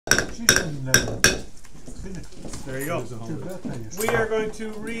There you go. We are going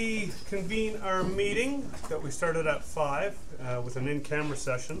to reconvene our meeting that we started at 5 with an in-camera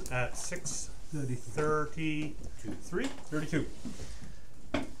session at 6:32.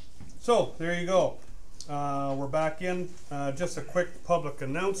 So there you go. We're back in. Just a quick public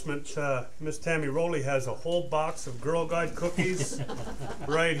announcement. Miss Tammy Rowley has a whole box of Girl Guide cookies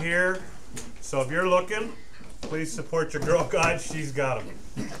right here. So if you're looking, please support your Girl Guide. She's got them.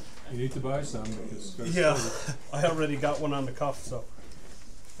 You need to buy some because yeah, I already got one on the cuff. So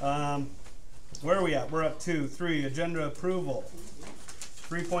where are we at? We're at 2-3 agenda approval.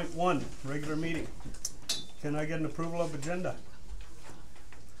 3.1 regular meeting. Can I get an approval of agenda?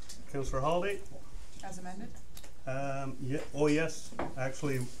 Councillor Holladay? As amended? Yeah. Oh yes.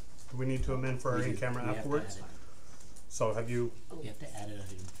 Actually, we need to amend for our in-camera afterwards. So have you? You have to add it.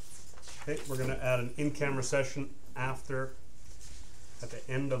 Okay, we're going to add an in-camera session after, at the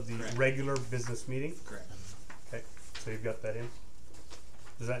end of the regular business meeting. Correct. Okay, so you've got that in.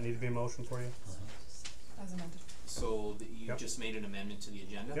 Does that need to be a motion for you? As amended. So you just made an amendment to the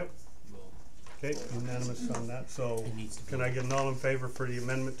agenda? Yep. Okay, unanimous on that. So can I get an all in favor for the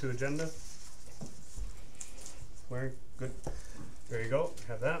amendment to agenda? Very good. There you go.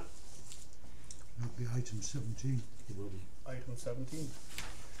 Have that. That'll be item 17. It will be. Item 17.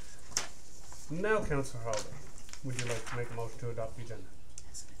 Now, Councillor Holladay, would you like to make a motion to adopt the agenda?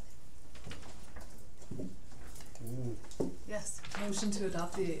 Ooh. Yes. Motion to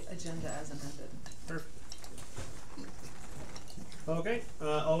adopt the agenda as amended. Perfect. Okay,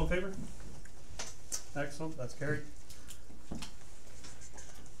 all in favor? Excellent, that's carried.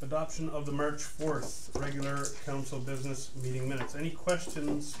 Adoption of the March 4th regular council business meeting minutes. Any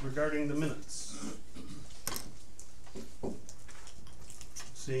questions regarding the minutes?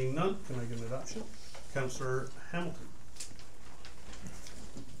 Seeing none, can I get an adoption? Councillor Hamilton.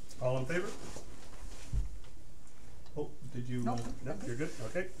 All in favor? Oh, did you? Nope. Nope, you're good.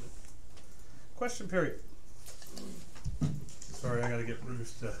 Okay. Question period. Sorry, I gotta get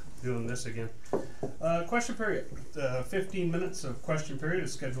Bruce to doing this again. Question period. 15 minutes of question period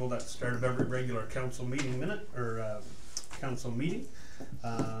is scheduled at the start of every regular council meeting council meeting.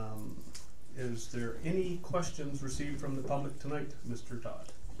 Is there any questions received from the public tonight, Mr.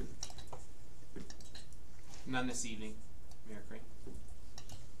 Todd? None this evening, Mayor Crane.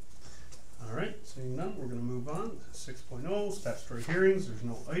 All right, seeing none, we're going to move on. 6.0, statutory hearings. There's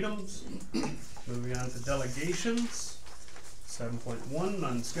no items. Moving on to delegations. 7.1,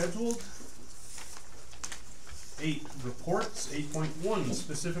 none scheduled. 8, reports. 8.1,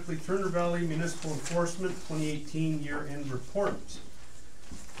 specifically Turner Valley Municipal Enforcement 2018 year-end report.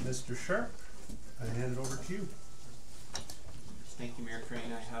 Mr. Sharp, I hand it over to you. Thank you, Mayor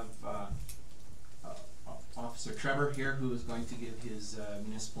Crane. I have Officer Trevor here, who is going to give his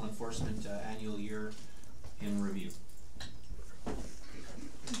municipal enforcement annual year in review.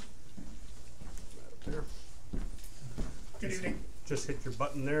 There. Good evening. Just hit your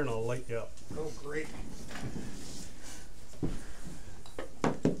button there and I'll light you up. Oh, great. There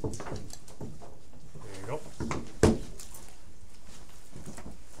you go.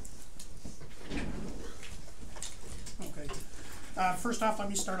 Okay. First off, let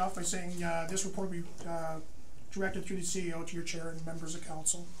me start off by saying this report will be directed through the CEO to your chair and members of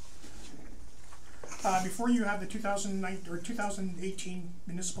council. Before you have the 2018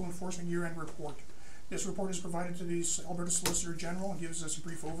 Municipal Enforcement Year-End Report. This report is provided to the Alberta Solicitor General and gives us a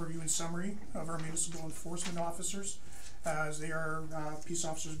brief overview and summary of our municipal enforcement officers, as they are peace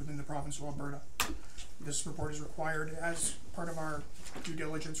officers within the province of Alberta. This report is required as part of our due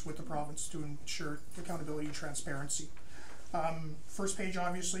diligence with the province to ensure accountability and transparency. First page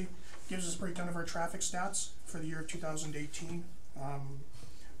obviously gives us a breakdown of our traffic stats for the year of 2018.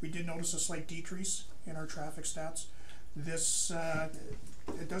 We did notice a slight decrease in our traffic stats. This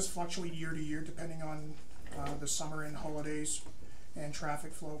it does fluctuate year to year depending on the summer and holidays and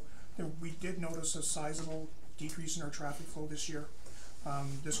traffic flow. We did notice a sizable decrease in our traffic flow this year.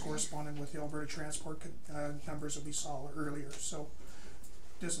 This corresponded with the Alberta transport numbers that we saw earlier. So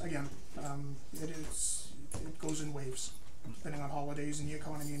this again, it goes in waves depending on holidays and the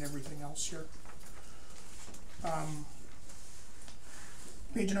economy and everything else here.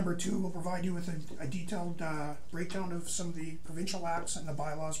 Page number 2 will provide you with a detailed breakdown of some of the provincial acts and the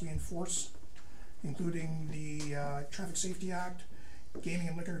bylaws we enforce, including the Traffic Safety Act, Gaming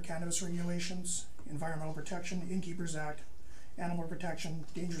and Liquor Cannabis Regulations, Environmental Protection, Innkeepers Act, Animal Protection,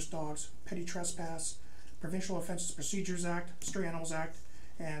 Dangerous Dogs, Petty Trespass, Provincial Offences Procedures Act, Stray Animals Act,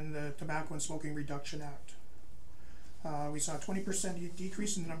 and the Tobacco and Smoking Reduction Act. We saw a 20%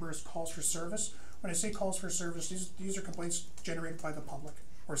 decrease in the number of calls for service. When I say calls for service, these are complaints generated by the public.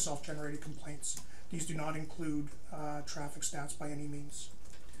 or self-generated complaints. These do not include traffic stats by any means.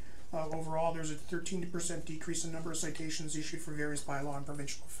 Overall, there's a 13% decrease in number of citations issued for various bylaw and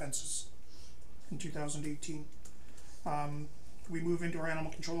provincial offenses in 2018. We move into our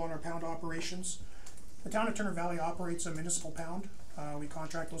animal control and our pound operations. The town of Turner Valley operates a municipal pound. We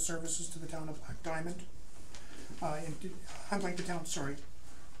contract those services to the town of Black Diamond. Unlike the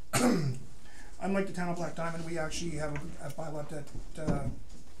town of Black Diamond, we actually have a bylaw that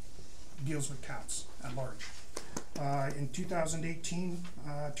deals with cats at large. In 2018,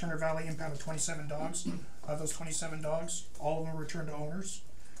 Turner Valley impounded 27 dogs. Of those 27 dogs, all of them were returned to owners.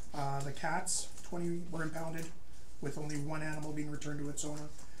 The cats, 20 were impounded, with only one animal being returned to its owner.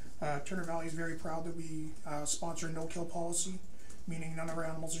 Turner Valley is very proud that we sponsor a no-kill policy, meaning none of our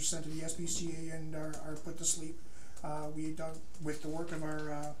animals are sent to the SPCA and are put to sleep. With the work of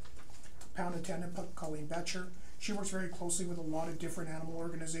our pound attendant, Colleen Betcher, she works very closely with a lot of different animal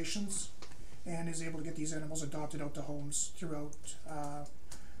organizations and is able to get these animals adopted out to homes throughout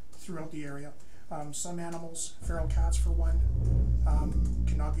the area. Some animals, feral cats for one,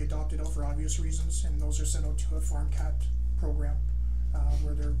 cannot be adopted out for obvious reasons, and those are sent out to a farm cat program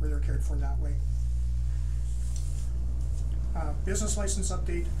where they're cared for that way. Business license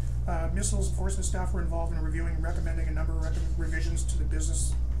update. Municipal enforcement staff were involved in reviewing and recommending a number of revisions to the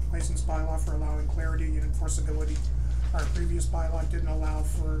business license bylaw for allowing clarity and enforceability. Our previous bylaw didn't allow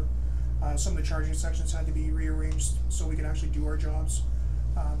for some of the charging sections had to be rearranged so we could actually do our jobs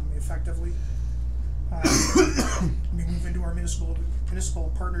effectively. We move into our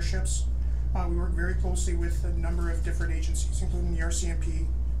municipal partnerships. We work very closely with a number of different agencies, including the RCMP,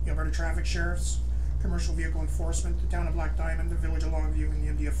 the Alberta Traffic Sheriffs, Commercial Vehicle Enforcement, the Town of Black Diamond, the Village of Longview,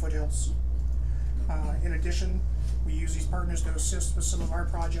 and the MDF Foothills. In addition, we use these partners to assist with some of our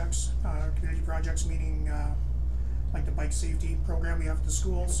projects, community projects, meaning like the bike safety program we have at the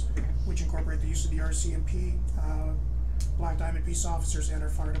schools, which incorporate the use of the RCMP, Black Diamond Peace Officers, and our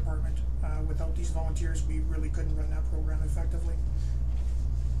fire department. Without these volunteers, we really couldn't run that program effectively.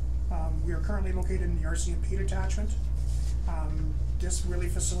 We are currently located in the RCMP detachment. This really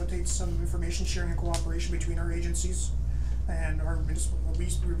facilitates some information sharing and cooperation between our agencies, and our municipal, we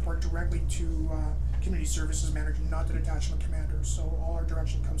report directly to community services manager, not the detachment commander. So all our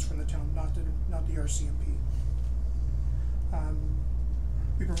direction comes from the town, not the RCMP.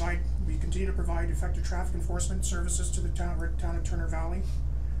 We continue to provide effective traffic enforcement services to the town of Turner Valley.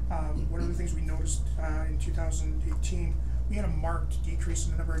 One of the things we noticed in 2018, we had a marked decrease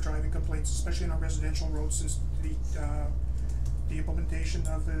in the number of driving complaints, especially on our residential roads, since the implementation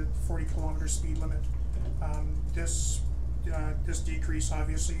of the 40-kilometer speed limit. This decrease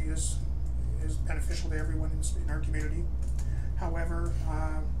obviously is beneficial to everyone in our community. However,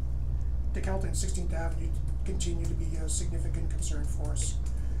 DeKalb and 16th Avenue continue to be a significant concern for us.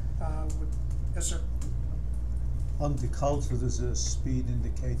 Yes, sir. On DeKalb, there's a speed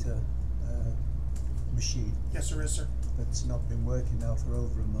indicator machine. Yes, there is, sir. That's not been working now for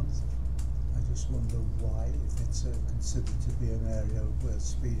over a month. I just wonder why, if it's considered to be an area where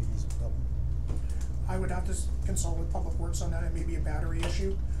speeding is a problem. I would have to consult with Public Works on that. It may be a battery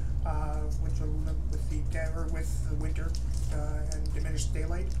issue with the winter and diminished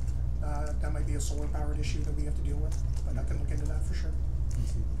daylight. That might be a solar powered issue that we have to deal with, but I can look into that for sure.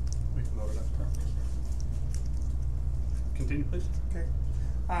 Thank you. We can lower that. Continue, please. Okay.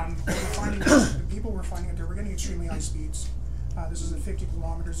 We're finding the people we're finding out there, we're getting extremely high speeds. This is a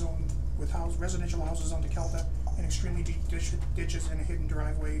 50-kilometer zone with residential houses on DeKalb and extremely deep ditches and a hidden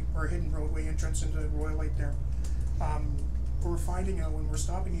driveway or a hidden roadway entrance into Royal Lake there. What we're finding out when we're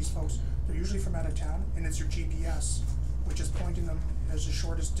stopping these folks, they're usually from out of town, and it's your GPS, which is pointing them as the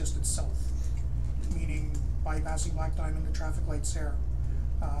shortest distance south, meaning bypassing Black Diamond, the traffic lights there.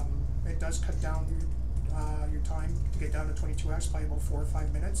 It does cut down your time to get down to 22X by about 4 or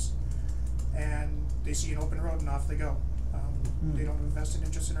 5 minutes, and they see an open road and off they go. They don't have a vested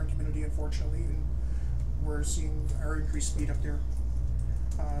interest in our community, unfortunately, and we're seeing our increased speed up there.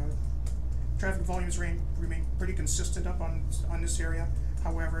 Traffic volumes remain pretty consistent up on this area.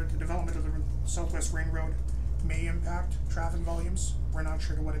 However, the development of the Southwest Ring Road may impact traffic volumes. We're not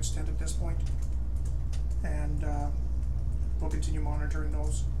sure to what extent at this point, and we'll continue monitoring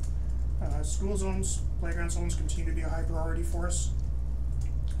those. School zones, playground zones continue to be a high priority for us,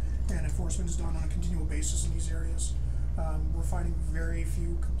 and enforcement is done on a continual basis in these areas. We're finding very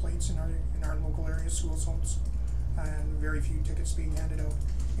few complaints in our local area school zones, and very few tickets being handed out.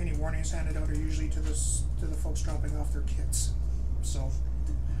 Any warnings handed out are usually to the folks dropping off their kids. So,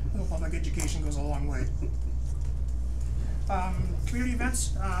 public education goes a long way. Community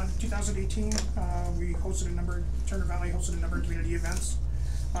events, 2018, Turner Valley hosted a number of community events.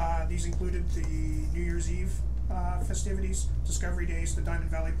 These included the New Year's Eve festivities, Discovery Days, the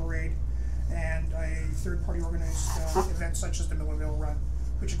Diamond Valley Parade, and a third-party organized event such as the Millerville Run,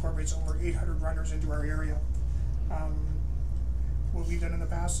 which incorporates over 800 runners into our area. What we've done in the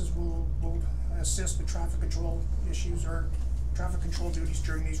past is we'll assist with traffic control issues or traffic control duties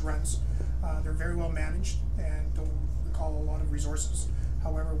during these runs. They're very well managed and don't recall a lot of resources.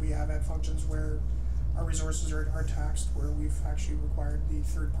 However, we have had functions where our resources are taxed, where we've actually required the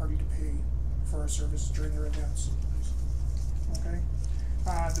third party to pay for our services during their events. Okay.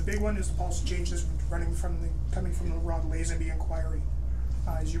 The big one is the policy changes coming from the Rod Lazenby inquiry.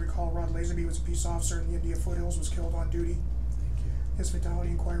 As you recall, Rod Lazenby was a peace officer in the India Foothills, was killed on duty. His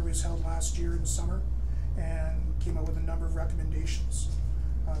fatality inquiry was held last year in the summer and came out with a number of recommendations.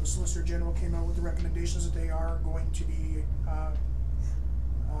 The Solicitor General came out with the recommendations that they are going to be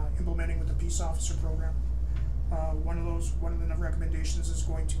implementing with the peace officer program. One of the recommendations is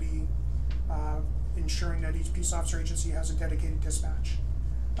going to be ensuring that each peace officer agency has a dedicated dispatch.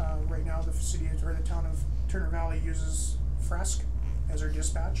 Right now, the city or the town of Turner Valley uses Fresk as our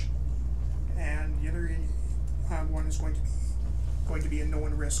dispatch, and the other one is going to be a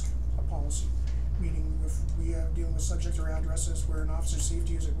known risk policy, meaning if we are dealing with subjects or addresses where an officer's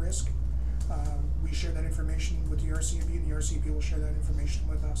safety is at risk, we share that information with the RCMP, and the RCMP will share that information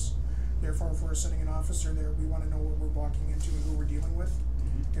with us. Therefore, if we're sending an officer there, we want to know what we're walking into and who we're dealing with.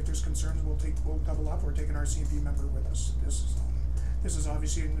 If there's concerns, we'll double up or take an RCMP member with us. This is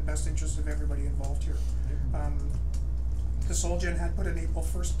obviously in the best interest of everybody involved here. The Solgen had put an April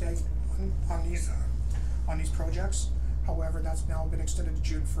 1st date on these projects. However, that's now been extended to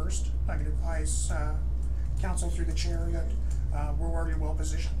June 1st. I can advise council through the chair that we're already well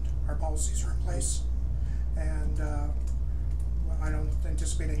positioned. Our policies are in place, and I don't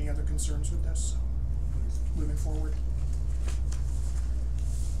anticipate any other concerns with this moving forward.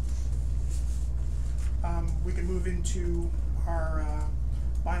 We can move into our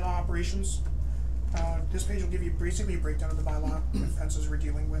bylaw operations. This page will give you basically a breakdown of the bylaw offenses we're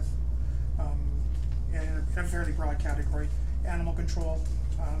dealing with in a fairly broad category. Animal control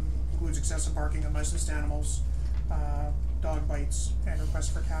includes excessive barking of licensed animals, dog bites, and requests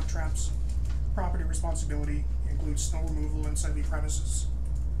for cat traps. Property responsibility includes snow removal inside the premises.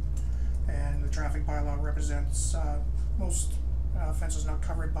 And the traffic bylaw represents most offenses not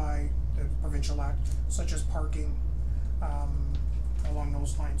covered by the provincial act, such as parking along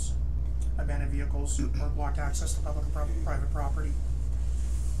those lines, abandoned vehicles, or blocked access to public and private property.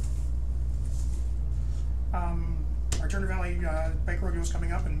 Our Turner Valley Bike Rodeo is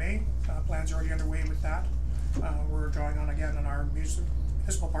coming up in May. Plans are already underway with that. We're drawing on again on our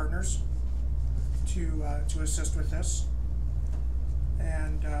municipal partners to assist with this.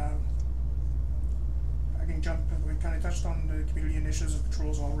 And I can jump, we kind of touched on the community initiatives and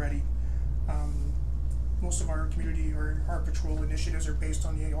patrols already. Most of our community or our patrol initiatives are based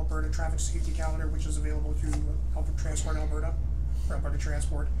on the Alberta Traffic Safety Calendar, which is available through Transport Alberta, or Alberta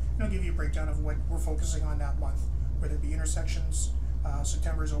Transport. And I'll give you a breakdown of what we're focusing on that month, whether it be intersections.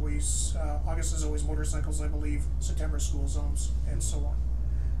 September is always, August is always motorcycles, I believe. September school zones, and so on.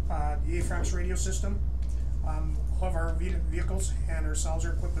 The AFRAX radio system, all of our vehicles and ourselves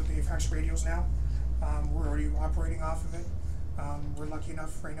are equipped with the AFRAX radios now. We're already operating off of it. We're lucky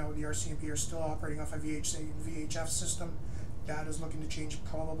enough right now the RCMP are still operating off a VHF system. That is looking to change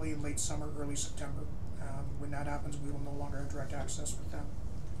probably in late summer, early September. When that happens, we will no longer have direct access with them.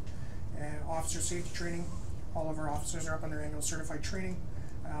 And officer safety training, all of our officers are up on their annual certified training,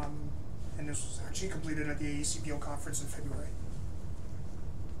 and this was actually completed at the AACPO conference in February.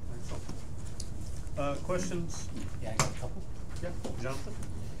 Questions? Yeah, I got a couple. Yeah, Jonathan?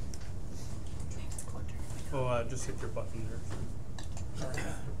 Oh, just hit your button there. Sorry.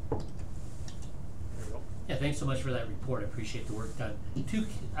 There you go. Yeah, thanks so much for that report. I appreciate the work done. Two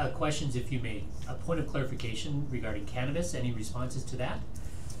questions, if you may. A point of clarification regarding cannabis. Any responses to that?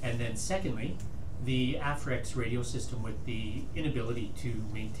 And then secondly, the AFREX radio system with the inability to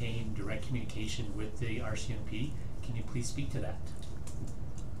maintain direct communication with the RCMP. Can you please speak to that?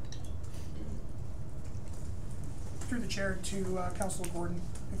 Through the chair to Councillor Gordon,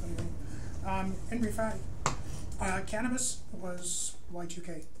 if anything. In fact, cannabis was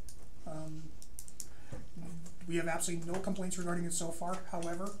Y2K. We have absolutely no complaints regarding it so far.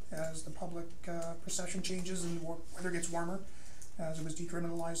 However, as the public perception changes and the weather gets warmer, as it was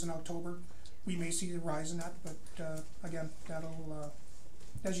decriminalized in October, we may see a rise in that. But again,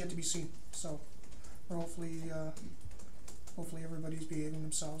 that's yet to be seen. So, hopefully everybody's behaving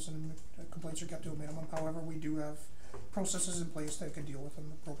themselves and complaints are kept to a minimum. However, we do have processes in place that can deal with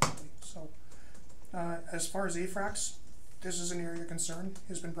them appropriately. So, as far as AFRAX, this is an area of concern,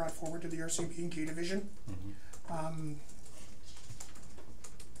 has been brought forward to the RCMP and K Division.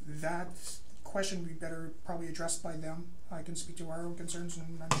 That question would be better probably addressed by them. I can speak to our own concerns,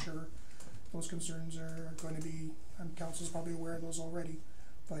 and I'm sure those concerns are going to be, council's probably aware of those already.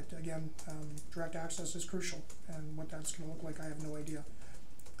 But again, direct access is crucial, and what that's going to look like, I have no idea.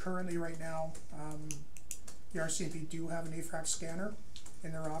 Currently, right now, the RCMP do have an AFRAC scanner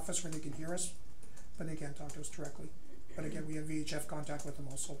in their office where they can hear us, but they can't talk to us directly. But again, we have VHF contact with them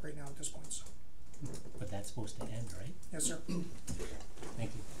also right now at this point. So. But that's supposed to end, right? Yes, sir.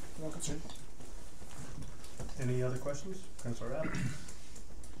 Thank you. You're welcome, sir. Any other questions? Councillor Rapp?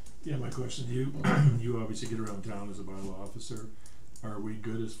 Yeah, my question to you, you obviously get around town as a bylaw officer. Are we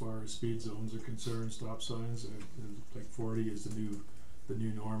good as far as speed zones are concerned, stop signs? Like 40 is the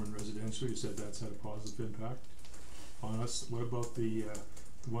new norm in residential. You said that's had a positive impact on us. What about the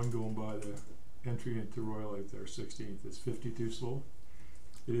one going by the entry into Royal out there, 16th? Is 50 too slow?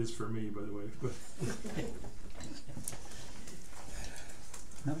 It is for me, by the way. But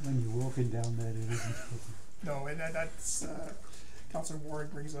Not when you're walking down there, it isn't. No, and that's Councillor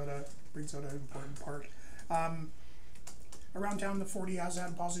Ward brings out an important part. Around town, the 40 has had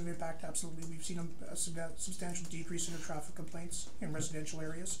a positive impact. Absolutely, we've seen a substantial decrease in the traffic complaints in residential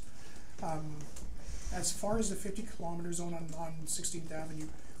areas. As far as the 50-kilometer zone on 16th Avenue,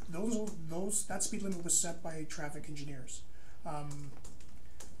 that speed limit was set by traffic engineers.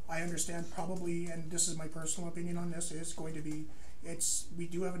 I understand probably, and this is my personal opinion on this, is going to be, we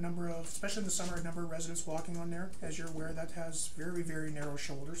do have a number of, especially in the summer, a number of residents walking on there. As you're aware, that has very, very narrow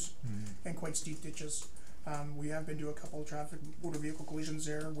shoulders and quite steep ditches. We have been to a couple of motor vehicle collisions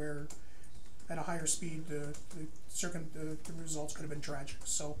there where at a higher speed the results could have been tragic.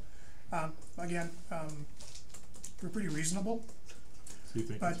 So again, we're pretty reasonable. so you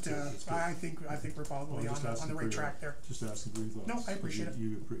think But it's good, it's good. I think we're probably on the right track there. Just asking for your thoughts. No, I appreciate it.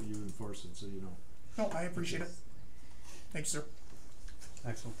 You enforce it, so you know. No, I appreciate it. Thanks, sir.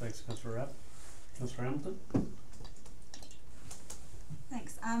 Excellent, thanks, Councillor Rapp. Councillor Hamilton?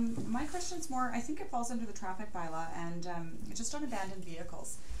 Thanks. My question's more, I think it falls under the traffic bylaw and just on abandoned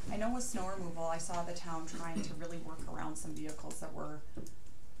vehicles. I know with snow removal, I saw the town trying to really work around some vehicles that were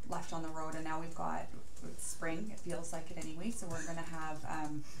left on the road, and now it's spring, it feels like it anyway, so we're gonna have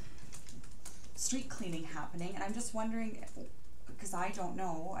street cleaning happening, and I'm just wondering, because I don't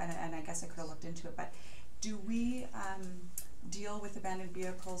know, and I guess I could have looked into it, but do we deal with abandoned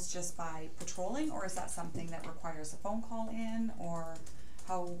vehicles just by patrolling, or is that something that requires a phone call in, or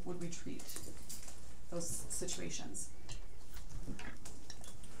how would we treat those situations?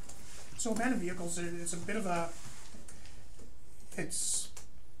 So abandoned vehicles, it's a bit of a,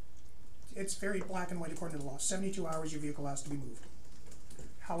 it's very black and white according to the law. 72 hours your vehicle has to be moved.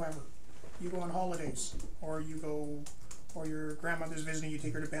 However, you go on holidays, or your grandmother's visiting, you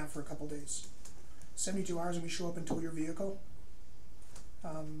take her to Banff for a couple days. 72 hours and we show up and tow your vehicle.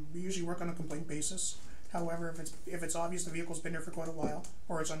 We usually work on a complaint basis. However, if it's obvious the vehicle's been there for quite a while,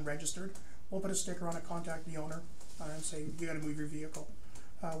 or it's unregistered, we'll put a sticker on it, contact the owner, and say, you gotta move your vehicle.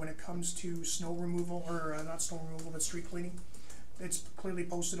 When it comes to snow removal, or not snow removal, but street cleaning, it's clearly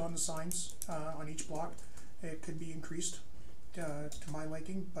posted on the signs on each block. It could be increased to my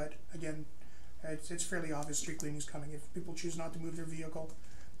liking, but again, it's fairly obvious street cleaning is coming. If people choose not to move their vehicle,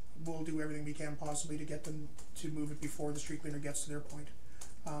 we'll do everything we can possibly to get them to move it before the street cleaner gets to their point.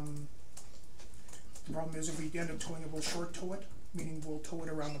 The problem is if we end up towing it, we'll short tow it, meaning we'll tow it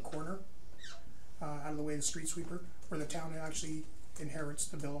around the corner, out of the way of the street sweeper, where the town actually inherits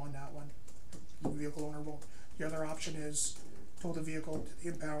the bill on that one. The vehicle owner won't. The other option is tow the vehicle to the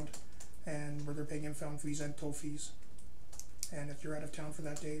impound, and where they're paying impound fees and tow fees. And if you're out of town for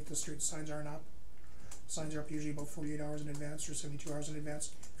that day, the street signs aren't up. Signs are up usually about 48 hours in advance or 72 hours in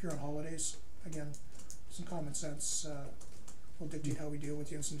advance. If you're on holidays, again, some common sense will dictate how we deal with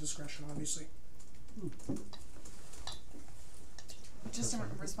you, and some discretion, obviously. Just in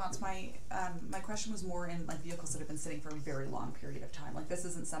response, my question was more in like vehicles that have been sitting for a very long period of time. Like this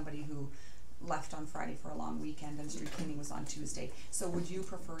isn't somebody who left on Friday for a long weekend and street cleaning was on Tuesday. So would you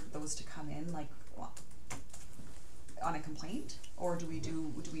prefer those to come in like on a complaint, or do we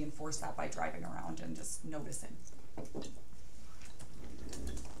enforce that by driving around and just noticing?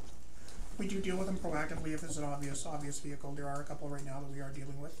 We do deal with them proactively if it's an obvious vehicle. There are a couple right now that we are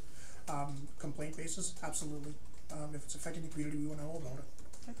dealing with. Complaint basis, absolutely. If it's affecting the community, we want to know about it.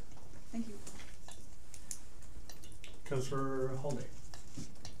 Okay. Thank you. Councillor Holladay.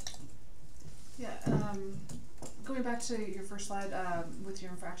 Yeah, going back to your first slide, with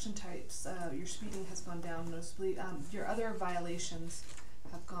your infraction types, your speeding has gone down noticeably. Your other violations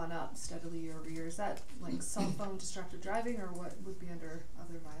have gone up steadily year over year. Is that like cell phone distracted driving, or what would be under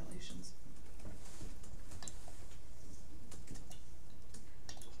other violations?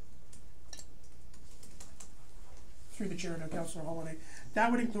 Through the chair to Councillor Holladay, that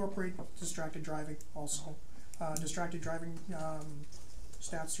would incorporate distracted driving also. Distracted driving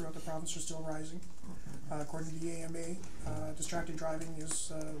stats throughout the province are still rising. According to the AMA, distracted driving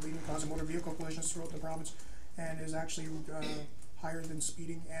is leading cause of motor vehicle collisions throughout the province, and is actually higher than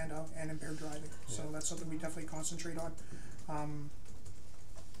speeding and impaired driving. So that's something we definitely concentrate on.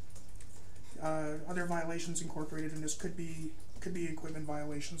 Other violations incorporated in this could be equipment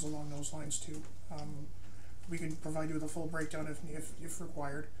violations along those lines too. We can provide you with a full breakdown if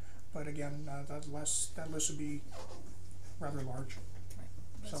required, but again, that list would be rather large. Right.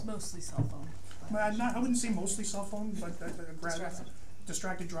 That's So- mostly cell phone. I wouldn't say mostly cell phone, but Distracted.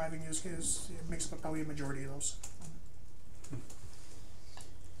 distracted driving is it makes up probably a majority of those.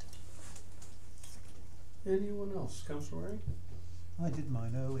 Anyone else? Councillor Waring? I did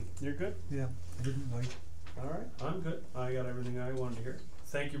mine early. You're good? Yeah, I didn't wait. All right, I'm good. I got everything I wanted to hear.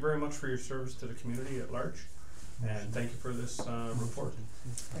 Thank you very much for your service to the community at large, and thank you for this report.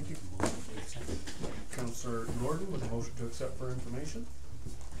 Thank you. Councillor Gordon with a motion to accept for information.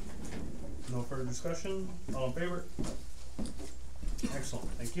 No further discussion. All in favor? Excellent.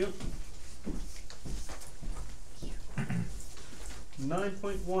 Thank you.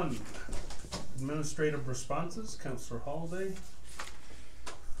 9.1 Administrative responses. Councillor Holladay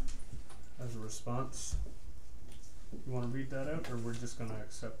as a response. You want to read that out, or we're just going to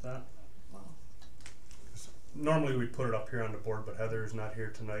accept that? Well, Normally we put it up here on the board, but Heather is not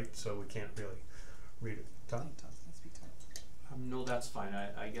here tonight, so we can't really read it. Todd? let's speak to it. No, that's fine.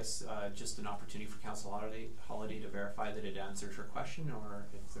 I guess just an opportunity for Councillor Holladay to verify that it answered her question, or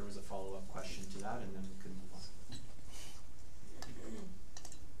if there was a follow-up question to that, and then we could move on.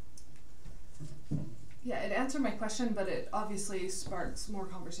 Yeah, it answered my question, but it obviously sparks more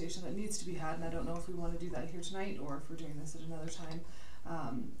conversation that needs to be had, and I don't know if we want to do that here tonight or if we're doing this at another time.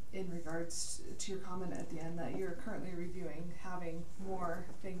 In regards to your comment at the end that you're currently reviewing having more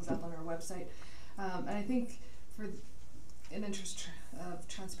things up on our website, and I think in interest of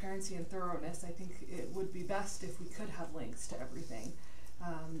transparency and thoroughness, I think it would be best if we could have links to everything.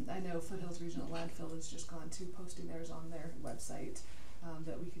 I know Foothills Regional Landfill has just gone to posting theirs on their website.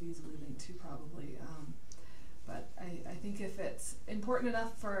 That we could easily link to probably, but I think if it's important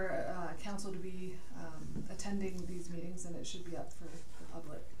enough for council to be attending these meetings, then it should be up for the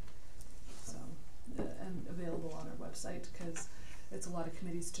public, so and available on our website, because it's a lot of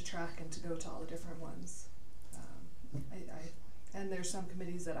committees to track and to go to all the different ones. And there's some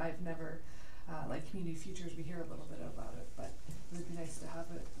committees that I've never, like Community Futures, we hear a little bit about it, but it would be nice to have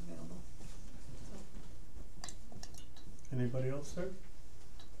it available. So. Anybody else there?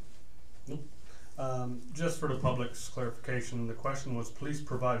 Nope. Just for the public's clarification, the question was, please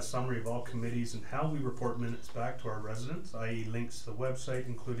provide a summary of all committees and how we report minutes back to our residents, i.e. links to the website,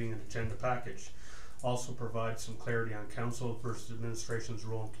 including an agenda package. Also provide some clarity on council versus administration's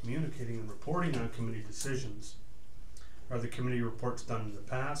role in communicating and reporting on committee decisions. Are the committee reports done in the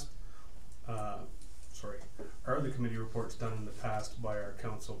past? Are the committee reports done in the past by our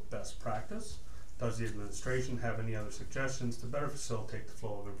council best practice? Does the administration have any other suggestions to better facilitate the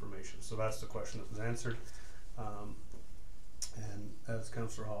flow of information? So that's the question that was answered. And as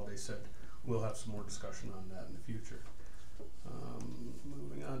Councillor Holladay said, we'll have some more discussion on that in the future.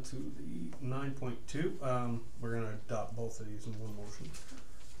 Moving on to the 9.2, we're going to adopt both of these in one motion.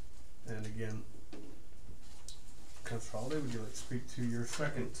 And again, Councillor Holladay, would you like to speak to your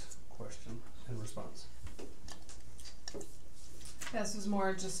second question and response? Yeah, this was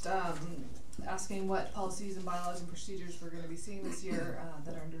more just asking what policies and bylaws and procedures we're going to be seeing this year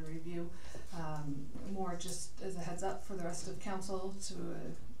that are under review. More just as a heads up for the rest of council to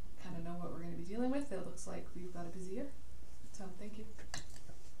kind of know what we're going to be dealing with. It looks like we've got a busy year. So thank you.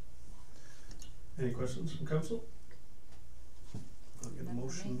 Any questions from council? I'll get a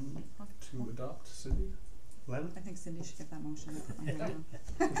motion to adopt. Cindy? Len? I think Cindy should get that motion.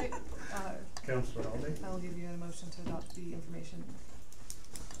 Okay, Councillor Holladay? I will give you a motion to adopt the information.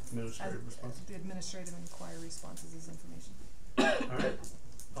 Administrative response. The administrative inquiry responses as information. Alright,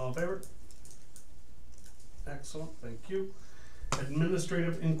 all in favor? Excellent, thank you.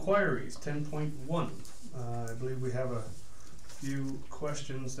 Administrative inquiries, 10.1. I believe we have a few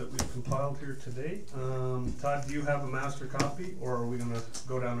questions that we've compiled here today. Todd, do you have a master copy, or are we going to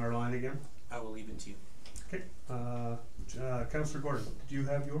go down our line again? I will leave it to you. Okay, Councillor Gordon, did you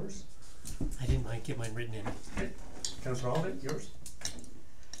have yours? I didn't mind, get mine written in. Okay, Councillor Holladay, yours?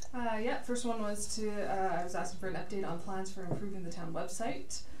 Yeah, first one was I was asking for an update on plans for improving the town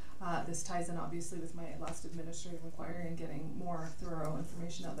website. This ties in obviously with my last administrative inquiry and getting more thorough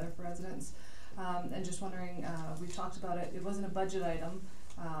information out there for residents. And just wondering, we've talked about it, it wasn't a budget item,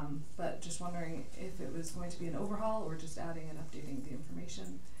 but just wondering if it was going to be an overhaul or just adding and updating the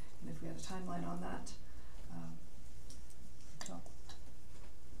information, and if we had a timeline on that.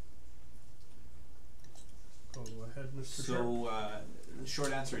 Go ahead, Mr. Chair. So, the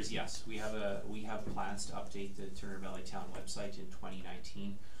short answer is yes. We have plans to update the Turner Valley Town website in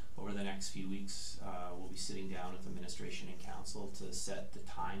 2019. Over the next few weeks, we'll be sitting down with administration and council to set the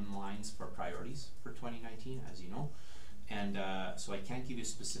timelines for priorities for 2019, as you know. And so I can't give you a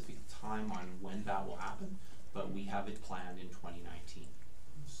specific time on when that will happen, but we have it planned in 2019.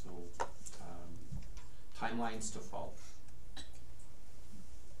 So, timelines to follow.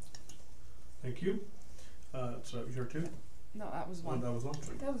 Thank you. So that was your two? No, that was one. That was one.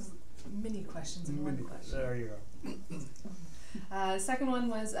 That was mini questions and one question. There you go. Second one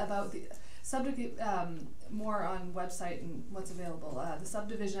was about the subject, more on website and what's available. The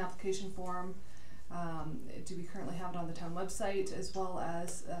subdivision application form, do we currently have it on the town website, as well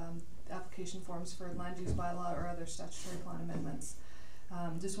as application forms for land use bylaw or other statutory plan amendments.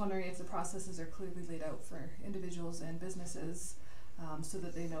 Just wondering if the processes are clearly laid out for individuals and businesses, so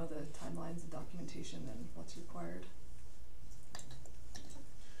that they know the timelines and documentation and what's required.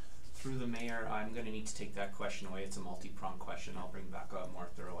 Through the mayor, I'm going to need to take that question away. It's a multi-pronged question. I'll bring back a more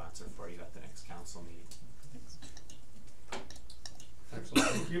thorough answer for you at the next council meeting. Excellent,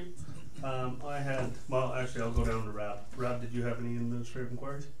 thank you. Well, actually, I'll go down to Rab. Rab, did you have any administrative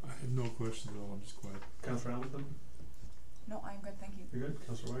inquiries? I have no questions at all, I'm just quiet. Councillor Hamilton? No, I'm good, thank you. You're good?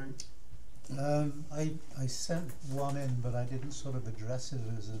 Councillor Waring? I sent one in, but I didn't sort of address it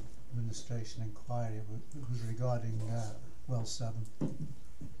as an administration inquiry. It was regarding well 7.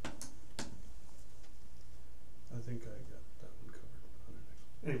 I think I got that one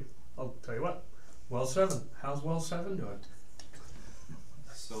covered. Anyway, I'll tell you what. Well 7. How's well 7 doing?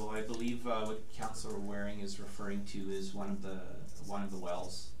 So I believe what Councillor Waring is referring to is one of the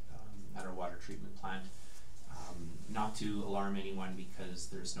wells at our water treatment plant. Not to alarm anyone because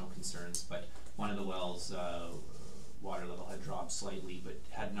there's no concerns, but one of the wells water level had dropped slightly, but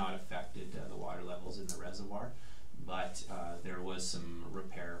had not affected the water levels in the reservoir. But there was some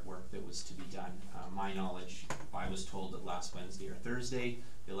repair work that was to be done. My knowledge, I was told that last Wednesday or Thursday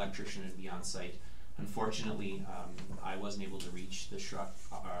the electrician would be on site. Unfortunately, I wasn't able to reach the Shruk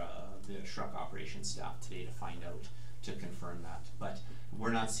operations staff today to find out, to confirm that. But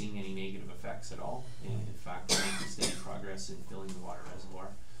we're not seeing any negative effects at all. In fact, we're making steady progress in filling the water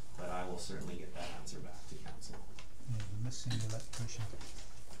reservoir. But I will certainly get that answer back to council. Yeah, we're missing the electrician.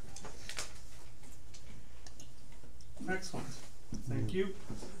 Excellent. Thank you.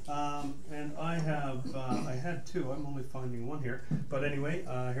 And I had 2. I'm only finding one here. But anyway,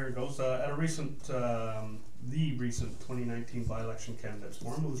 here it goes. At a recent, the recent 2019 by-election candidates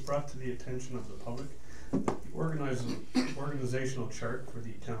forum, it was brought to the attention of the public that the organizational chart for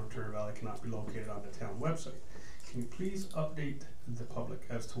the town of Turner Valley cannot be located on the town website. Can you please update the public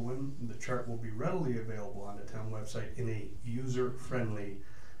as to when the chart will be readily available on the town website in a user-friendly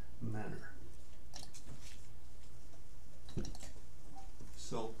manner?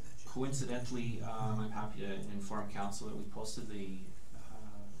 So coincidentally, I'm happy to inform council that we posted the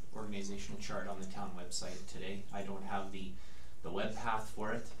organizational chart on the town website today. I don't have the web path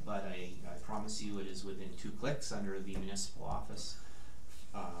for it, but I promise you it is within 2 clicks under the municipal office.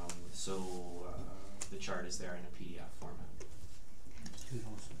 The chart is there in a PDF format.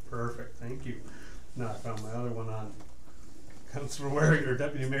 Perfect, thank you. Now I found my other one on Councillor Waring, or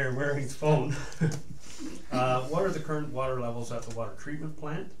Deputy Mayor Waring's phone. What are the current water levels at the water treatment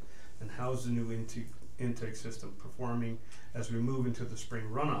plant, and how is the new intake system performing as we move into the spring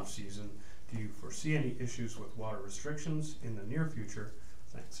runoff season? Do you foresee any issues with water restrictions in the near future?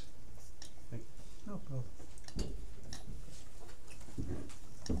 Thanks. No problem.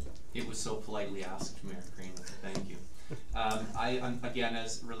 It was so politely asked, Mayor Crane, thank you. Again,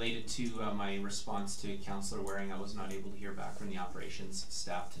 as related to my response to Councillor Waring, I was not able to hear back from the operations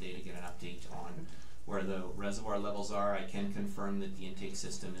staff today to get an update on where the reservoir levels are. I can confirm that the intake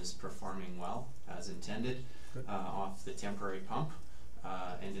system is performing well, as intended, off the temporary pump.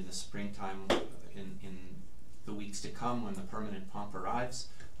 And in the springtime, in the weeks to come, when the permanent pump arrives,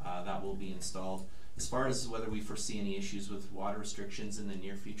 that will be installed. As far as whether we foresee any issues with water restrictions in the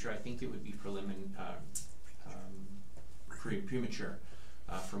near future, I think it would be premature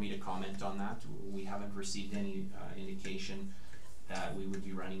for me to comment on that. We haven't received any indication that we would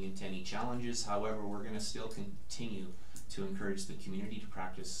be running into any challenges. However, we're going to still continue to encourage the community to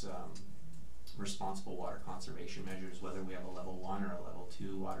practice responsible water conservation measures, whether we have a level 1 or a level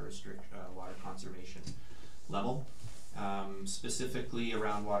 2 water conservation level. Specifically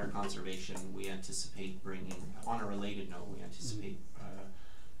around water conservation, we anticipate bringing, on a related note,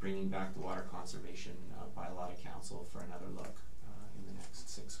 bringing back the water conservation bylaw to council for another look in the next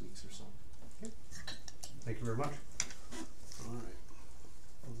 6 weeks or so. Okay. Thank you very much. All right.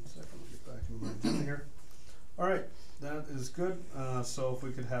 1 second, I'll get back into my agenda here. All right, that is good. So if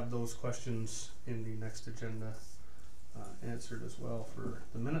we could have those questions in the next agenda answered as well for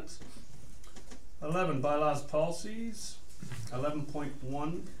the minutes. 11, bylaws, policies.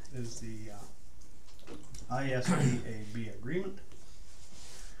 11.1 is the ISDAB agreement.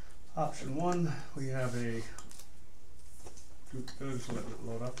 Option 1, we have a, just let it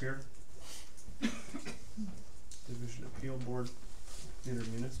load up here. Division Appeal Board,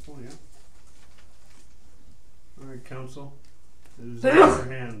 Intermunicipal, yeah. Alright, council, it is in your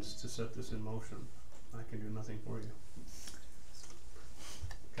hands to set this in motion. I can do nothing for you.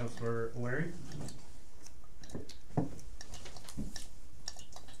 Councillor Waring?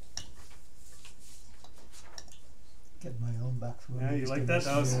 Get my own back for Yeah, you like that?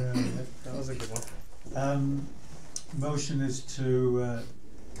 That was, that was a good one. Motion is to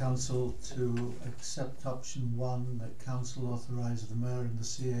council to accept option 1, that council authorise the mayor and the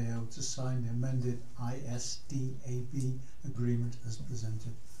CAO to sign the amended ISDAB agreement as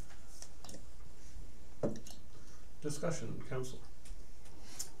presented. Discussion, council.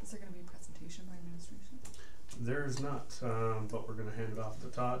 Is there going to be a presentation by administration? There is not, but we're going to hand it off to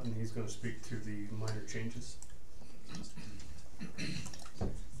Todd, and he's going to speak to the minor changes.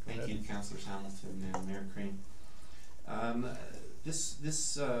 Thank you, Councillors Hamilton and Mayor Crane.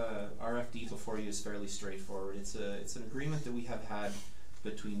 This RFD before you is fairly straightforward. It's an agreement that we have had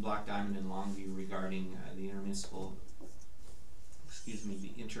between Black Diamond and Longview regarding the intermunicipal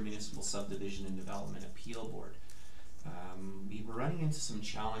subdivision and development appeal board. We were running into some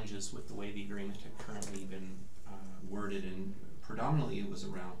challenges with the way the agreement had currently been worded, and predominantly it was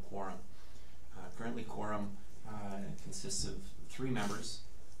around quorum. Currently quorum consists of 3 members,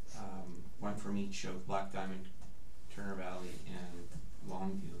 1 from each of Black Diamond, Turner Valley, and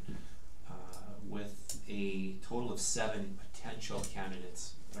Longview, with a total of 7 potential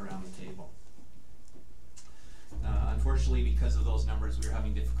candidates around the table. Unfortunately, because of those numbers, we were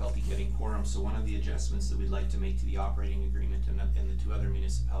having difficulty getting quorum, so one of the adjustments that we'd like to make to the operating agreement, and the 2 other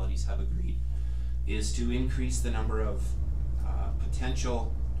municipalities have agreed, is to increase the number of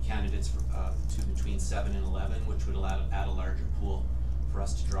potential candidates to between 7 and 11, which would add a larger pool for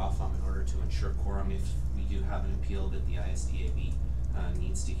us to draw from in order to ensure quorum if we do have an appeal that the ISDAB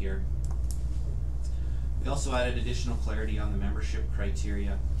needs to hear. We also added additional clarity on the membership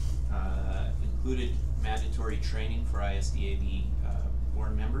criteria, included mandatory training for ISDAB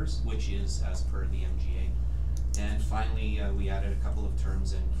board members, which is as per the MGA. And finally, we added a couple of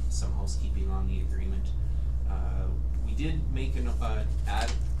terms and some housekeeping on the agreement. We did make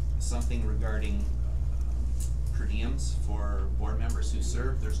add something regarding per diems for board members who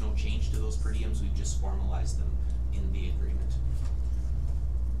serve. There's no change to those per diems, we've just formalized them in the agreement.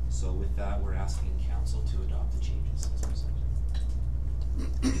 So with that, we're asking council to adopt the changes as presented.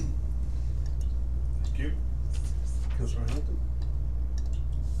 Thank you. Councillor Hamilton?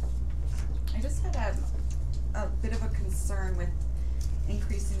 I just had a bit of a concern with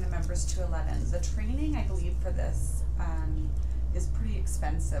increasing the members to 11. The training, I believe, for this is pretty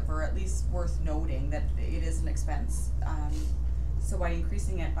expensive, or at least worth noting that it is an expense. So by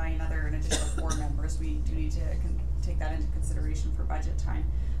increasing it by an additional 4 members, we do need to take that into consideration for budget time.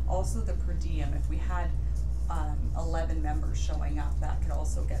 Also the per diem, if we had 11 members showing up, that could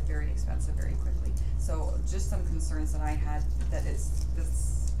also get very expensive very quickly. So just some concerns that I had, that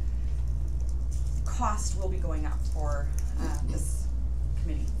this cost will be going up for this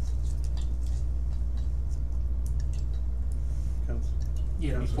committee.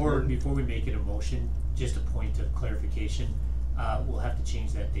 Yeah, before we make it a motion, just a point of clarification, we'll have to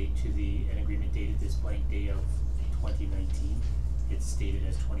change that date to an agreement dated this blank day of 2019. It's stated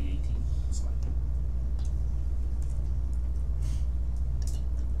as 2018.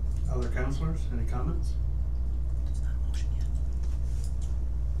 Other councillors, any comments? It's not a motion yet.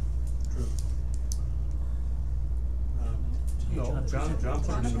 True. No, John put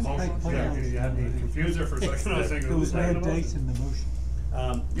it in the motion. Yeah, you had me confused there for a second. I was thinking, There was who's no making the date motion? in the motion.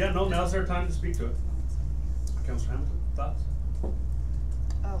 Yeah, no, now's their time to speak to it. Councillor Hamilton, thoughts?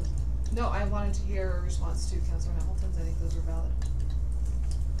 No, I wanted to hear a response to Councillor Hamilton's. I think those are valid.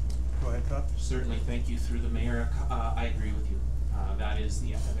 Go ahead, Todd. Certainly, thank you through the mayor. I agree with you. That is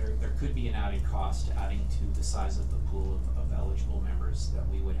there could be an added cost adding to the size of the pool of eligible members that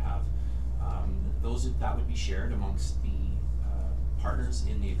we would have. That would be shared amongst the partners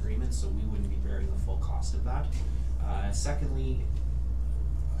in the agreement, so we wouldn't be bearing the full cost of that. Secondly,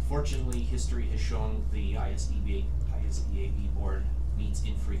 fortunately, history has shown the ISDAB board meets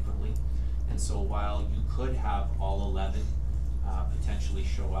infrequently, and so while you could have all 11 potentially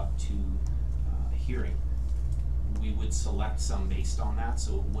show up to a hearing, we would select some based on that,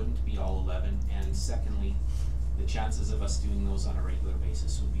 so it wouldn't be all 11. And secondly, the chances of us doing those on a regular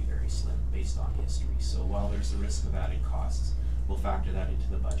basis would be very slim based on history. So while there's a risk of added costs, we'll factor that into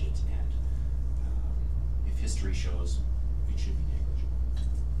the budget, and if history shows, it should be negligible.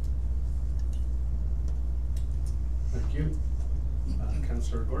 Thank you.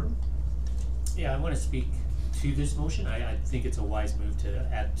 Councillor Gordon? Yeah, I want to speak to this motion. I think it's a wise move to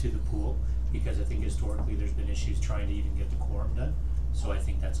add to the pool, because I think historically there's been issues trying to even get the quorum done. So I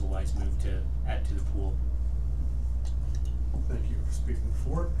think that's a wise move to add to the pool. Thank you for speaking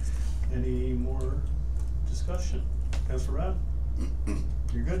for it. Any more discussion? Councillor Rad?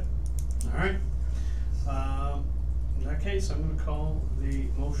 You're good? All right. In that case, I'm going to call the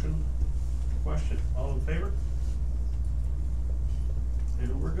motion question. All in favor?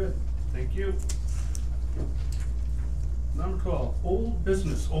 And we're good. Thank you. Number 12, old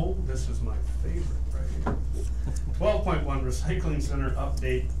business. This is my favorite right here. 12.1, recycling center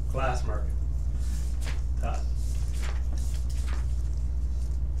update, glass market. Todd.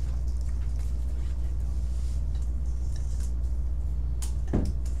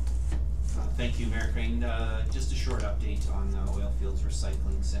 Thank you, Mayor Crane. Just a short update on the Oil Fields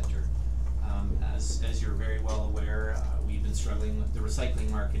Recycling Center. As you're very well aware, we've been struggling with the recycling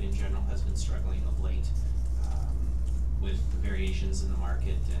market in general has been struggling of late with the variations in the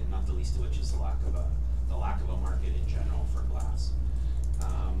market, and not the least of which is the lack of a market in general for glass.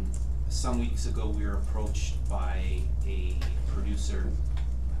 Some weeks ago, we were approached by a producer,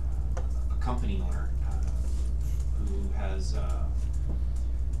 a company owner, who has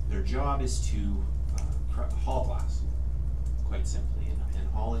their job is to haul glass, quite simply, and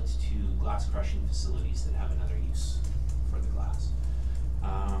haul it to glass crushing facilities that have another use for the glass.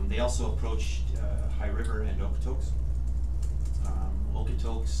 They also approached High River and Okotoks.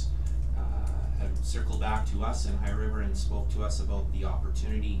 Okotoks had circled back to us and High River and spoke to us about the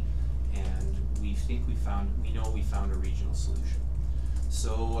opportunity, and we know we found a regional solution.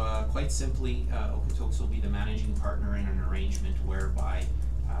 So quite simply, Okotoks will be the managing partner in an arrangement whereby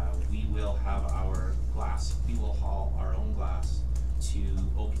we will have our glass, we will haul our own glass to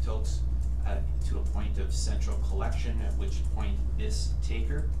Okotoks to a point of central collection, at which point this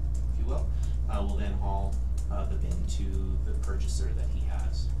taker, if you will then haul the bin to the purchaser that he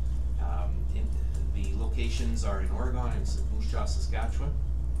has. The locations are in Oregon and Moose Jaw, Saskatchewan,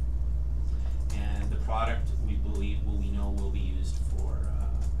 and the product we know will be used for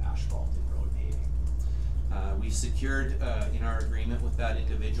asphalt and road paving. We've secured in our agreement with that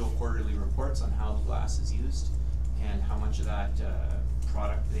individual quarterly reports on how the glass is used and how much of that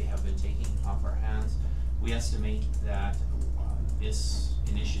product they have been taking off our hands. We estimate that this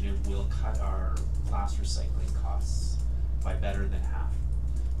initiative will cut our glass recycling costs by better than half.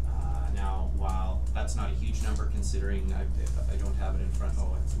 Now, while that's not a huge number considering I don't have it in front,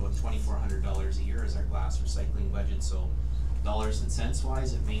 it's about $2,400 a year is our glass recycling budget, so dollars and cents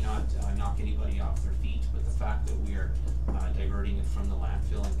wise it may not knock anybody off their feet, but the fact that we are diverting it from the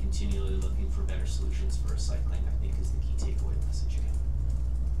landfill and continually looking for better solutions for recycling, I think, is the key takeaway message here.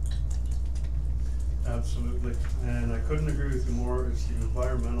 Absolutely, and I couldn't agree with you more. It's the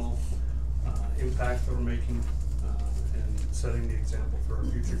environmental impact that we're making and setting the example for our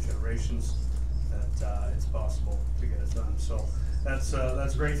future generations that it's possible to get it done. So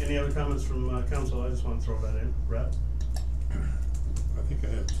that's great. Any other comments from council? I just want to throw that in. Brett? I think I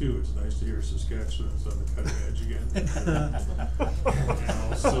have two. It's nice to hear Saskatchewan's on the cutting edge again.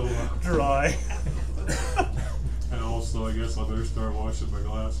 And also, Dry. and also, I guess I better start washing my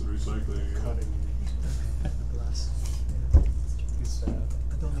glass and recycling again. Cutting. Glass. He's sad.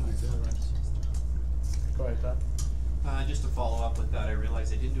 I don't think it's alright. Go ahead, Todd. Just to follow up with that, I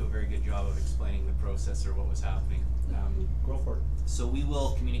realized I didn't do a very good job of explaining the process or what was happening. Go for it. So we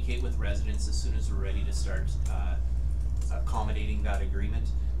will communicate with residents as soon as we're ready to start accommodating that agreement.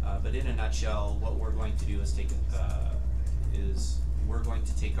 But in a nutshell, what we're going to do is we're going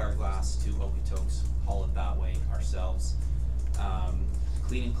to take our glass to Okotoks, haul it that way ourselves.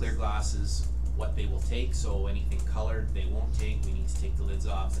 Clean and clear glass is what they will take, so anything colored they won't take. We need to take the lids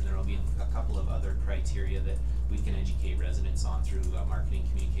off, and there will be a couple of other criteria that we can educate residents on through marketing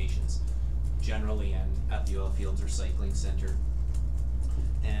communications generally and at the Oil Fields Recycling Center.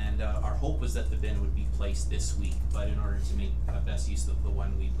 And our hope was that the bin would be placed this week, but in order to make best use of the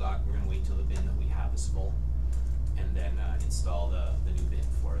one we've got, we're gonna wait till the bin that we have is full, and then install the new bin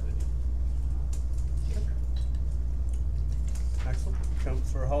for the new. Excellent.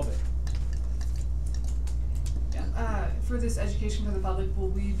 Councillor Holladay. Yeah, for this education for the public, will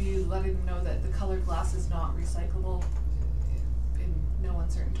we be letting them know that the colored glass is not recyclable in no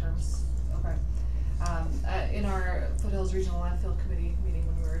uncertain terms? Okay. In our Foothills Regional Landfill Committee meeting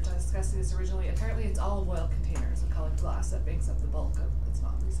when we were discussing this originally, apparently it's olive oil containers of colored glass that makes up the bulk of it's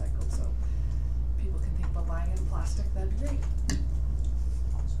not recycled, so people can think about buying it in plastic, that'd be great.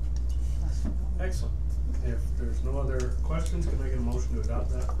 Excellent. If there's no other questions, can I get a motion to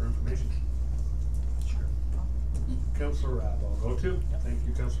adopt that for information? Sure. Councillor Rabb, I'll go to. Thank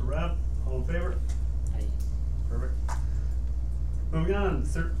you, Councillor Rabb. All in favor? Aye. Perfect. Moving on,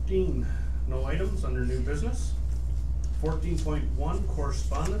 13, no items under new business. 14.1,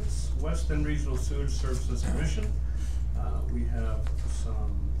 correspondence, West End Regional Sewage Services Commission. We have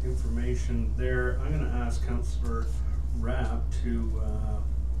some information there. I'm gonna ask Councillor Rabb to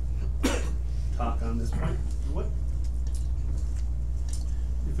talk on this point. What?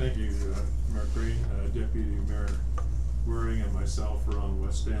 Thank you, Mark Green, Deputy Mayor Waring and myself were on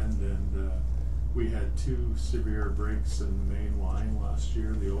West End, and we had 2 severe breaks in the main line last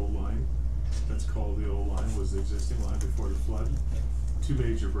year. The old line, that's called the old line, was the existing line before the flood. 2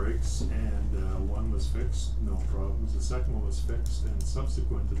 major breaks, and one was fixed, no problems. The second one was fixed, and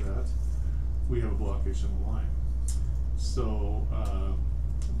subsequent to that, we have a blockage in the line. So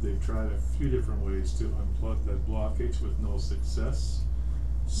they've tried a few different ways to unplug that blockage with no success.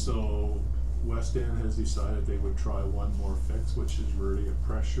 So West End has decided they would try one more fix, which is really a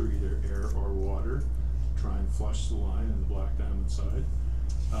pressure, either air or water, try and flush the line in the Black Diamond side.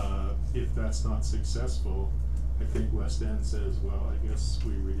 If that's not successful, I think West End says, well, I guess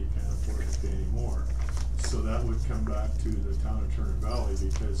we really can't afford to pay anymore. So that would come back to the town of Turner Valley,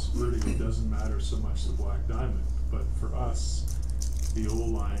 because really it doesn't matter so much the Black Diamond, but for us, the old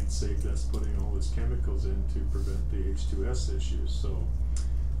line saved us putting all these chemicals in to prevent the H2S issues. So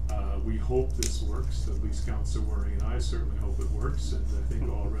we hope this works. At least Councillor Waring and I certainly hope it works, and I think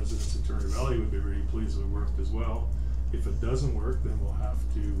all residents of Turner Valley would be really pleased if it worked as well. If it doesn't work, then we'll have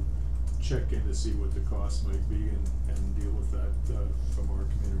to check in to see what the cost might be and deal with that from our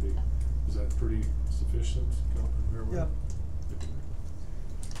community. Is that pretty sufficient, Councillor Waring? Yeah.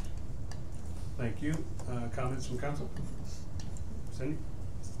 Thank you. Comments from council? Cindy?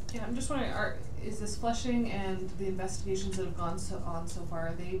 Yeah, I'm just wondering, is this flushing and the investigations that have gone on so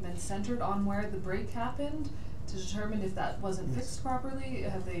far, they've been centered on where the break happened to determine if that wasn't fixed properly?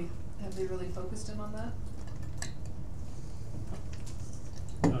 Have they really focused in on that?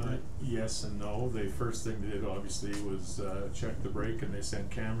 Yes and no. The first thing they did obviously was check the break, and they sent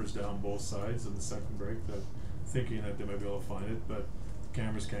cameras down both sides of the second break, thinking that they might be able to find it, but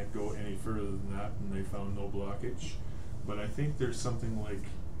cameras can't go any further than that, and they found no blockage. But I think there's something like,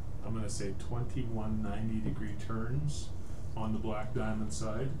 I'm gonna say 21 90-degree turns on the Black Diamond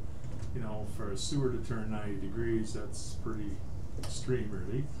side. You know, for a sewer to turn 90 degrees, that's pretty extreme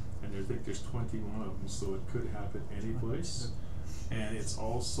really, and I think there's 21 of them, so it could happen any place. And it's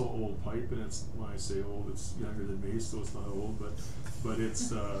also old pipe, and it's, when I say old, it's younger than me, so it's not old, but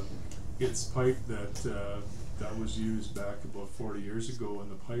it's pipe that was used back about 40 years ago, and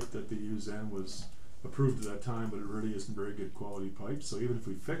the pipe that they used then was approved at that time, but it really isn't very good quality pipe. So even if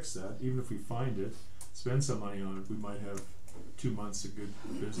we fix that, even if we find it, spend some money on it, we might have 2 months of good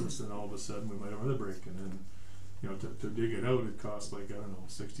business, and all of a sudden we might have another break, and then, you know, to dig it out, it cost like, I don't know,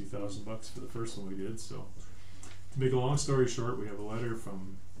 $60,000 for the first one we did. So to make a long story short, we have a letter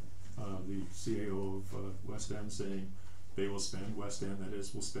from the CAO of West End saying they will spend, West End that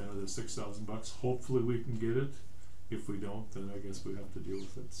is, will spend another $6,000. Hopefully we can get it. If we don't, then I guess we have to deal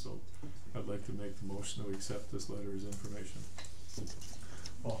with it. So I'd like to make the motion that we accept this letter as information.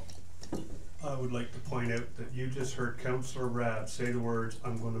 Well, I would like to point out that you just heard Councillor Rabb say the words,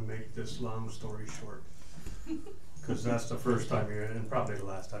 I'm going to make this long story short. Because that's the first time you hear it, and probably the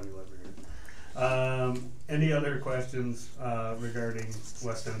last time you'll ever hear it. Any other questions regarding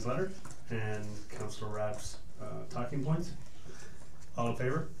West End's letter and Councillor Rabb's talking points? All in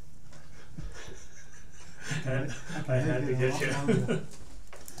favor? And I had to get you.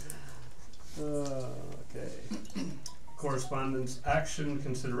 Okay. Correspondence action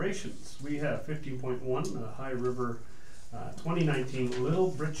considerations. We have 15.1 High River 2019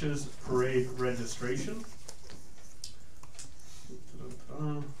 Little Britches Parade registration.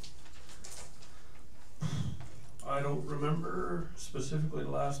 I don't remember specifically the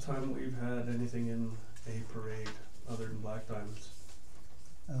last time we've had anything in a parade other than Black Diamonds.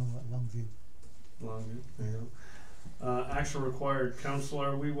 Oh, Longview. Longview, there you go. Action required. Councillor,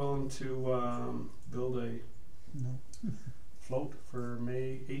 are we willing to build a No. float for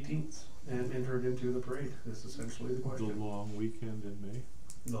May 18th and enter it into the parade? Is essentially the The question. long weekend in May.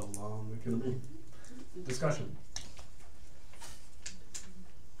 The long weekend of May. Discussion.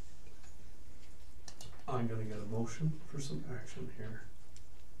 I'm gonna get a motion for some action here.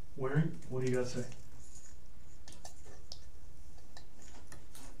 Waring, what do you gotta say?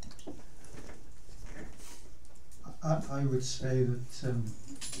 I would say that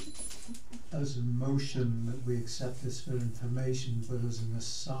as a motion that we accept this for information, but as an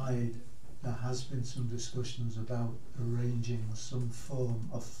aside, there has been some discussions about arranging some form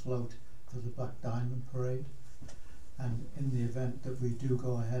of float for the Black Diamond Parade. And in the event that we do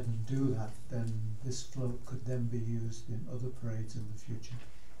go ahead and do that, then this float could then be used in other parades in the future.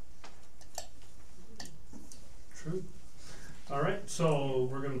 True. Alright, so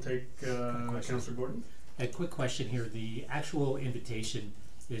we're gonna take Councillor Gordon. A quick question here. The actual invitation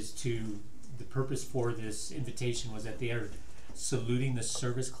is to, the purpose for this invitation was that they are saluting the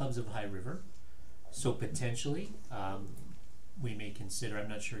service clubs of High River. So potentially, we may consider, I'm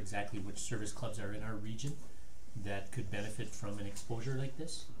not sure exactly which service clubs are in our region that could benefit from an exposure like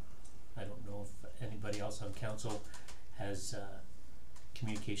this. I don't know if anybody else on council has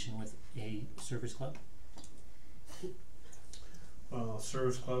communication with a service club.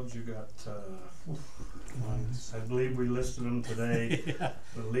 Service clubs, you got, Lions. I believe we listed them today. Yeah.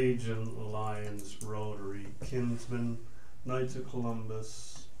 The Legion, Lions, Rotary, Kinsmen, Knights of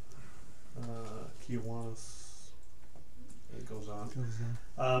Columbus, Kiwanis, it goes on.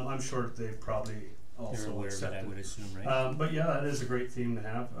 I'm sure that they probably They're also aware of it, I accept would it. assume, right? But yeah, that is a great theme to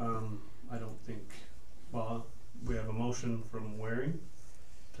have. I don't think, well, we have a motion from Waring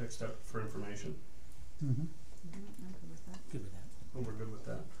to accept for information. Mm-hmm. Good with that. Oh, we're good with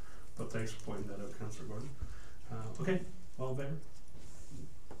that. But thanks for pointing that out, Councillor Gordon. Okay, all in favor?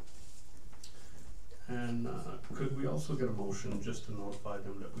 And could we also get a motion just to notify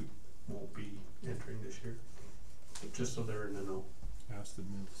them that we won't be entering this year? Just so they're in the know. Asked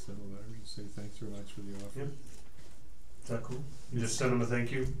admin to send a letter to say thanks very much for the offer. Yep. Is that cool? You just send them a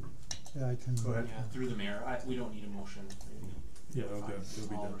thank you? Yeah, I can. Go ahead. Yeah, through the mayor, we don't need a motion. Yeah, it'll be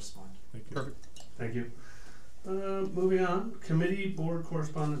I'll done. respond. Thank you. Perfect. Thank you. Moving on, committee, board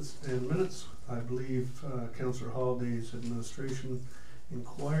correspondence and minutes. I believe Councillor Holladay's administration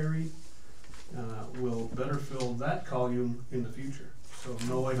inquiry will better fill that column in the future. So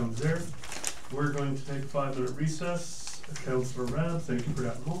no items there. We're going to take a 5-minute recess. Councillor Rabb, thank you for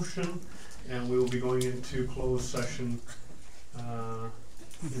that motion. And we will be going into closed session in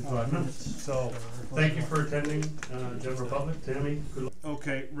 5 minutes. So thank you for attending, general public. Tammy, good luck.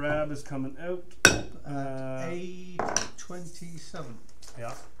 Okay, Rab is coming out. A27.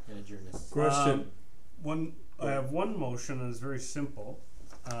 Yeah. And adjourn this. Question. I have one motion and it's very simple.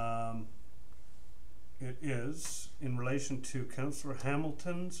 It is in relation to Councillor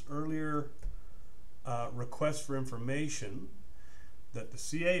Hamilton's earlier request for information that the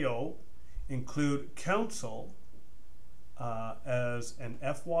CAO include council as an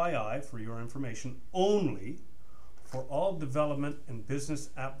FYI for your information only for all development and business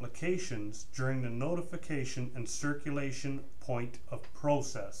applications during the notification and circulation point of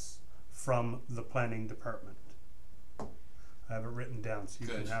process from the planning department. I have it written down so you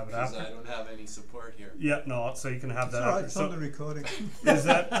can have it after. I don't have any support here. Yeah, no, so you can have that It's after. it's So on the recording. is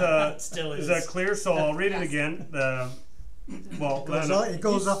that Still is that clear? So I'll read it again. Well, Len, It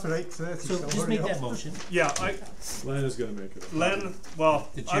goes off at 8:30. So just make that motion. yeah, Lena's gonna make it. Len, well,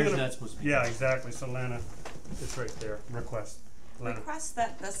 The I'm chair's gonna, not supposed to be. yeah, exactly. So Lana, it's right there. Request. Lana. Request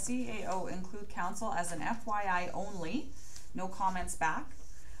that the CAO include council as an FYI only, no comments back,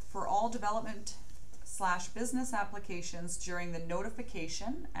 for all development/business applications during the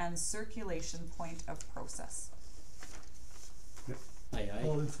notification and circulation point of process. Aye, aye.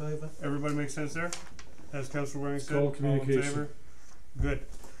 All in favour? Everybody make sense there? As Councillor Waring said, Call all in communication. favor? Good.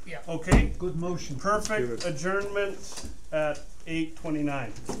 Yeah. Okay, Good motion. perfect Good. adjournment at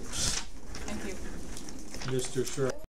 8:29. Thank you. Mr. Sharp.